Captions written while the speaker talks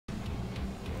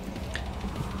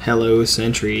Hello,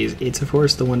 sentries. It's, of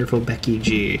course, the wonderful Becky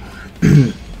G.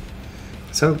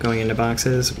 So, going into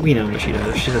boxes, we know what she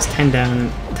does. She does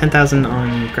 10,000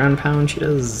 on ground pound. She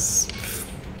does,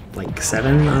 like,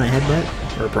 7 on a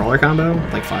headbutt, or a brawler combo,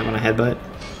 like 5 on a headbutt.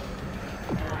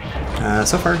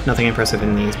 So far, nothing impressive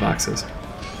in these boxes.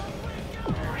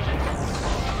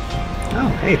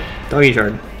 Oh, hey, doggy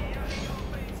shard.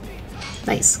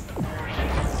 Nice.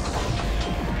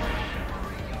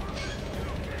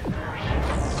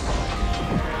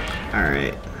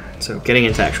 Alright, so getting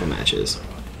into actual matches.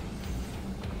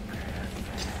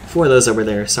 For those that were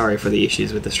there, sorry for the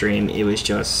issues with the stream. It was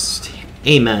just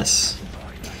a mess.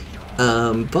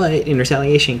 But in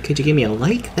retaliation, could you give me a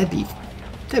like? That'd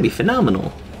be phenomenal.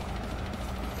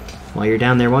 While you're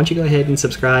down there, why don't you go ahead and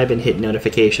subscribe and hit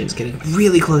notifications. Getting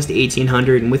really close to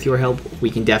 1800, and with your help, we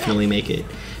can definitely make it.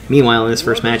 Meanwhile, in this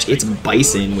first match, it's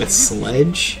Bison with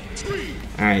Sledge.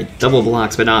 Alright, double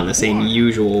blocks, but not in the same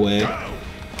usual way.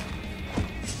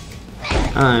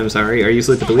 I'm sorry, are you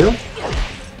asleep at the wheel?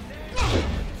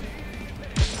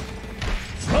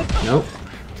 Nope.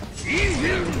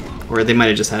 Or they might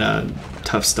have just had a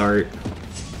tough start.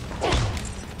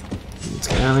 Let's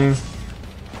get out of there.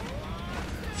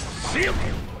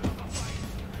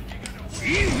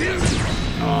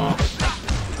 Oh.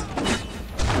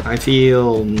 I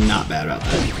feel not bad about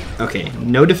that. Okay,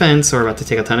 no defense, so we're about to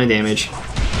take a ton of damage.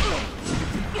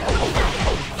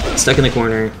 Stuck in the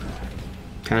corner.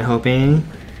 Kind of hoping.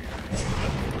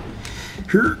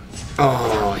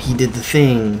 Oh, he did the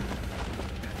thing.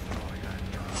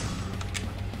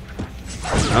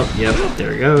 Oh, yep,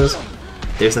 there it goes.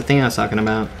 There's the thing I was talking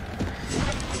about.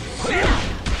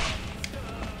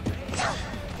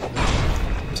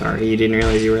 Sorry, you didn't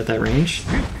realize you were at that range?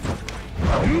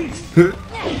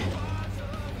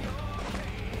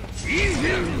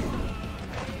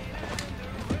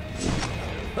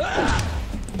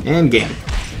 And game.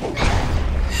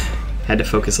 Had to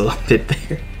focus a little bit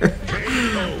there.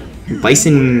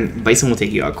 Bison will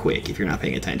take you out quick if you're not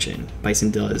paying attention.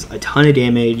 Bison does a ton of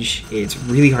damage. It's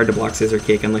really hard to block Scissor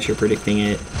Kick unless you're predicting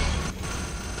it.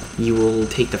 You will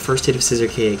take the first hit of Scissor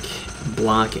Kick,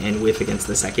 block, and whiff against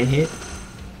the second hit.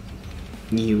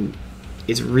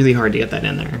 It's really hard to get that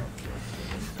in there.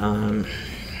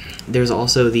 There's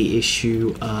also the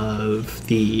issue of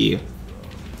the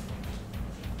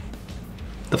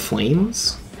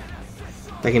flames.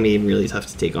 That can be really tough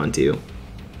to take on too.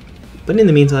 But in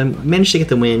the meantime, managed to get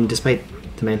the win despite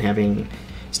the man having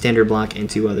standard block and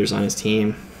 2 others on his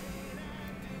team.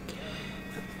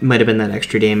 Might have been that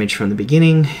extra damage from the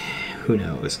beginning. Who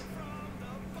knows?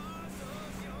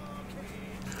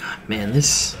 Man,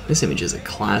 this image is a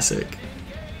classic.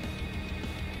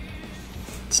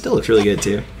 It still looks really good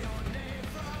too.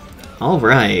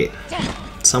 Alright.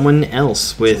 Someone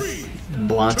else with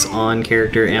blocks on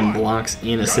character and blocks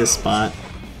in assist spot.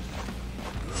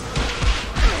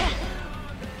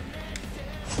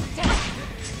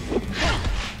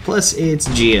 Plus, it's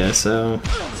Gia, so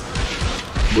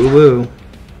woo-woo.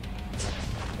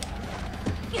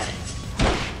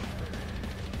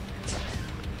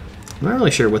 I'm not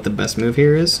really sure what the best move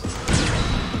here is,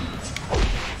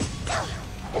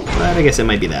 but I guess it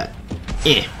might be that.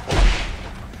 Eh.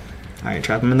 Alright,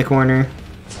 trap him in the corner.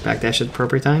 Backdash at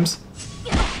appropriate times.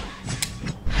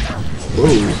 Whoa.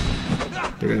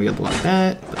 They're gonna be able to block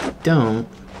that, but they don't.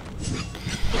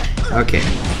 Okay.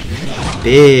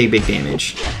 Big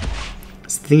damage.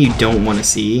 It's the thing you don't want to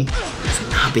see. It's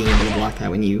not being able to block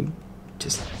that when you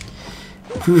just...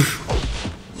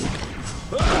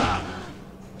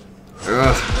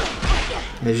 Ugh.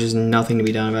 There's just nothing to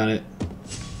be done about it.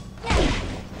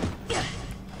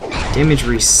 Damage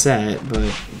reset,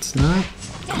 but it's not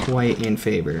quite in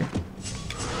favor.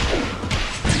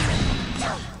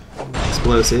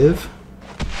 Explosive.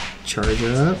 Charge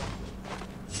up.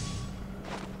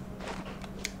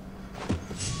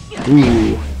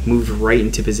 Ooh, moved right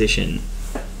into position.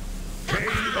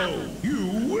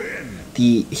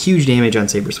 The huge damage on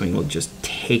Saber Swing will just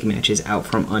take matches out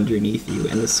from underneath you,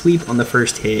 and the sweep on the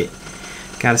first hit,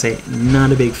 gotta say,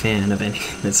 not a big fan of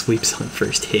anything that sweeps on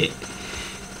first hit.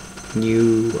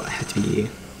 You have to be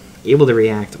able to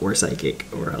react or psychic,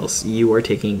 or else you are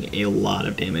taking a lot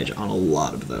of damage on a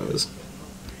lot of those.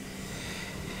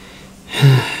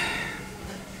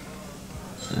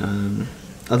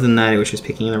 Other than that, it was just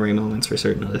picking the right moments for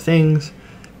certain other things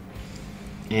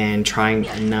and trying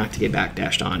not to get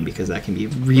backdashed on, because that can be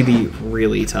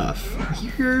really tough.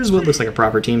 Here's what looks like a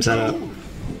proper team setup.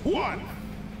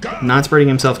 Not spreading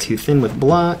himself too thin with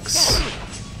blocks.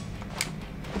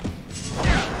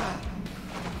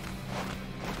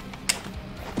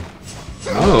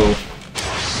 Oh.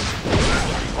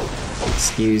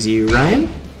 Excuse you, Ryan?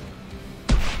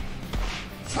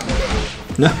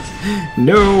 No!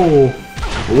 No!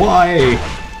 Why?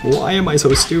 Why am I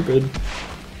so stupid?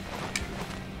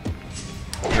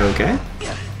 Okay.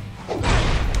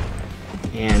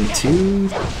 And 2,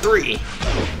 3.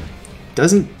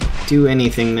 Doesn't do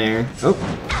anything there. Oh.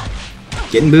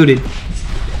 Getting booted.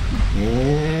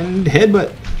 And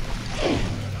headbutt.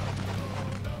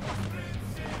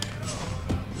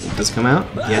 Does it come out?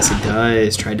 Yes, it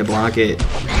does. Tried to block it.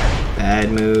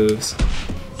 Bad moves.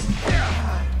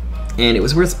 And it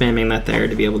was worth spamming that there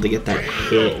to be able to get that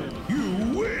hit.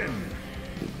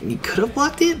 He could have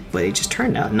blocked it, but it just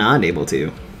turned out not able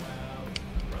to.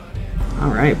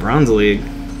 Alright, Bronze League.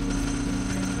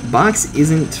 Box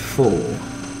isn't full.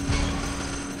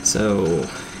 So,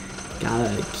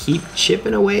 gotta keep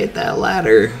chipping away at that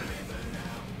ladder.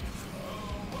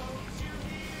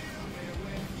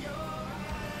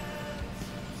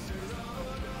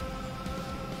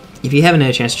 If you haven't had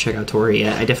a chance to check out Tori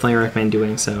yet, I definitely recommend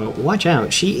doing so. Watch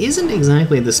out, she isn't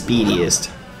exactly the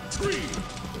speediest.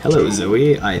 Hello,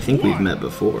 Zoe. I think we've met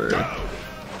before.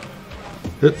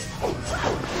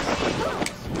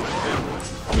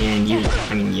 And you,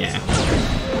 I mean, yeah.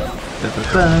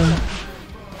 Ba-ba-ba.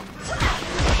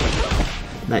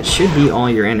 That should be all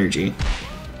your energy.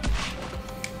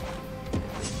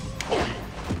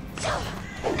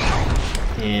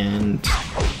 And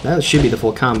that should be the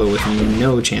full combo with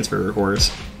no chance for a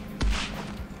horse.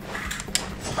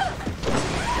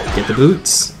 Get the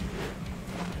boots.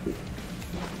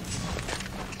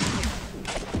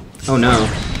 Oh no.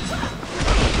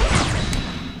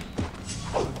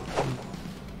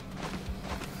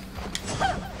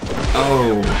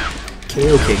 Oh.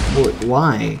 KO kick.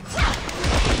 Why?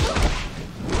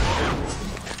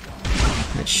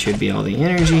 That should be all the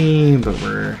energy, but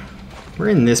we're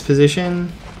in this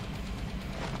position.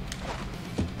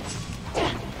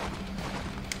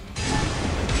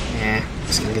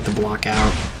 Just gonna get the block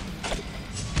out.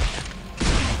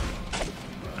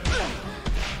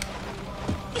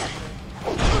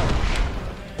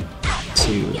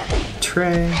 To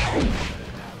Trey.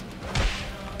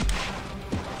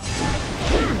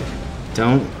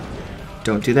 Don't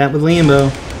do that with Lambo.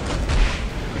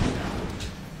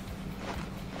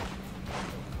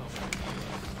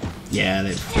 Yeah,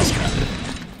 they've just got it.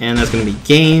 And that's gonna be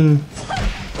game.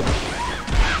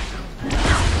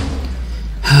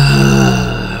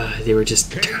 They were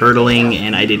just turtling,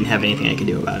 and I didn't have anything I could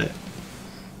do about it.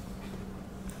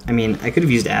 I mean, I could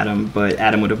have used Adam, but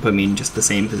Adam would have put me in just the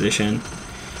same position.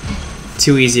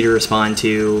 Too easy to respond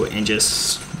to, and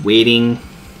just waiting.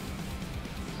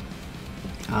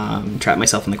 Trapped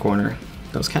myself in the corner.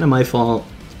 That was kind of my fault.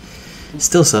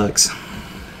 Still sucks.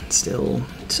 Still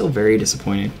very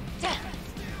disappointing.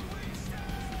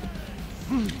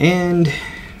 And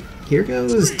here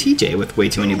goes TJ with way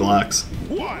too many blocks.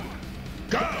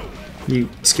 You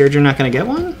scared you're not gonna get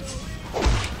one?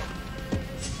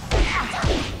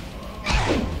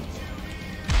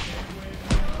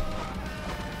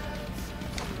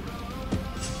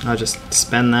 I'll just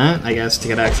spend that, I guess, to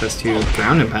get access to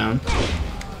ground and pound.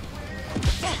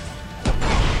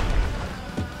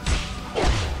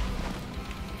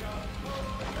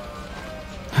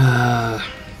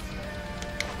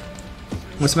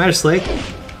 What's the matter, Slick?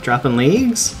 Dropping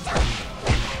leagues?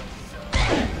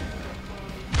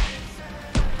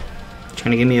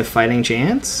 Trying to give me a fighting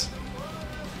chance?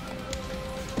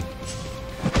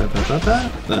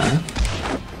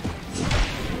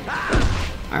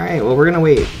 Alright, well, we're gonna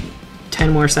wait 10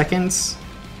 more seconds.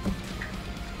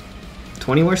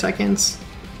 20 more seconds?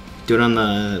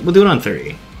 We'll do it on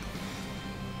 30.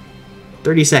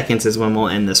 30 seconds is when we'll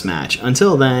end this match.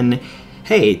 Until then,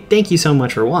 hey, thank you so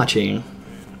much for watching.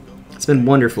 It's been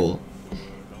wonderful.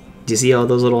 Do you see all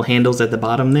those little handles at the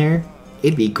bottom there?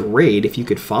 It'd be great if you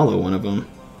could follow one of them.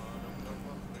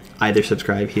 Either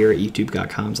subscribe here at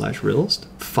youtube.com/Riddlest,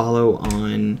 follow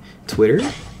on Twitter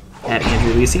at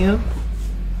Andrew Licio,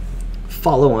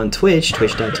 follow on Twitch,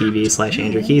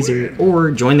 twitch.tv/AndrewKeyser,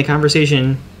 or join the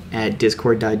conversation at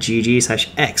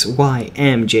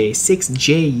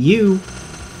discord.gg/XYMJ6JU.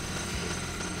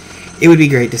 It would be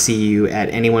great to see you at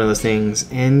any one of those things,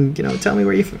 and tell me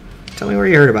where you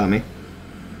heard about me.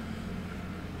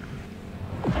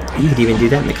 You could even do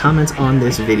that in the comments on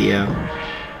this video.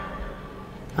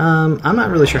 I'm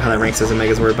not really sure how that ranks as a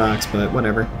Megazord box, but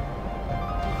whatever.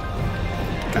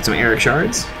 Got some Eric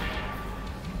shards.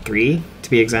 3 to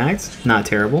be exact. Not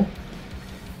terrible.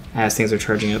 As things are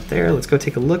charging up there, let's go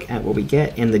take a look at what we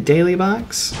get in the daily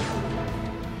box.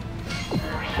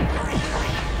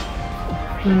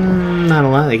 Not a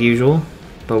lot like usual,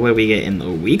 but what we get in the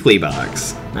weekly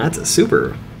box, that's a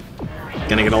super.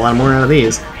 Gonna get a lot more out of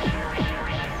these.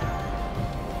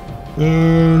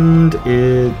 And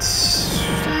it's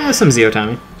some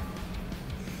Zeotami.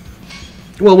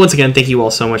 Well, once again, thank you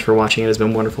all so much for watching. It has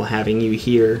been wonderful having you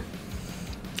here.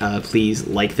 Please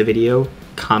like the video,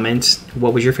 comment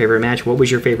what was your favorite match, what was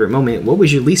your favorite moment, what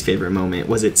was your least favorite moment.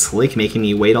 Was it Slick making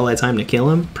me wait all that time to kill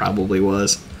him? Probably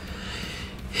was.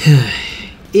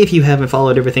 If you haven't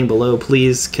followed everything below,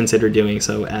 please consider doing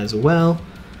so as well.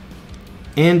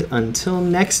 And until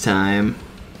next time,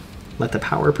 let the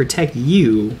power protect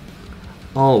you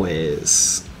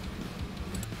always.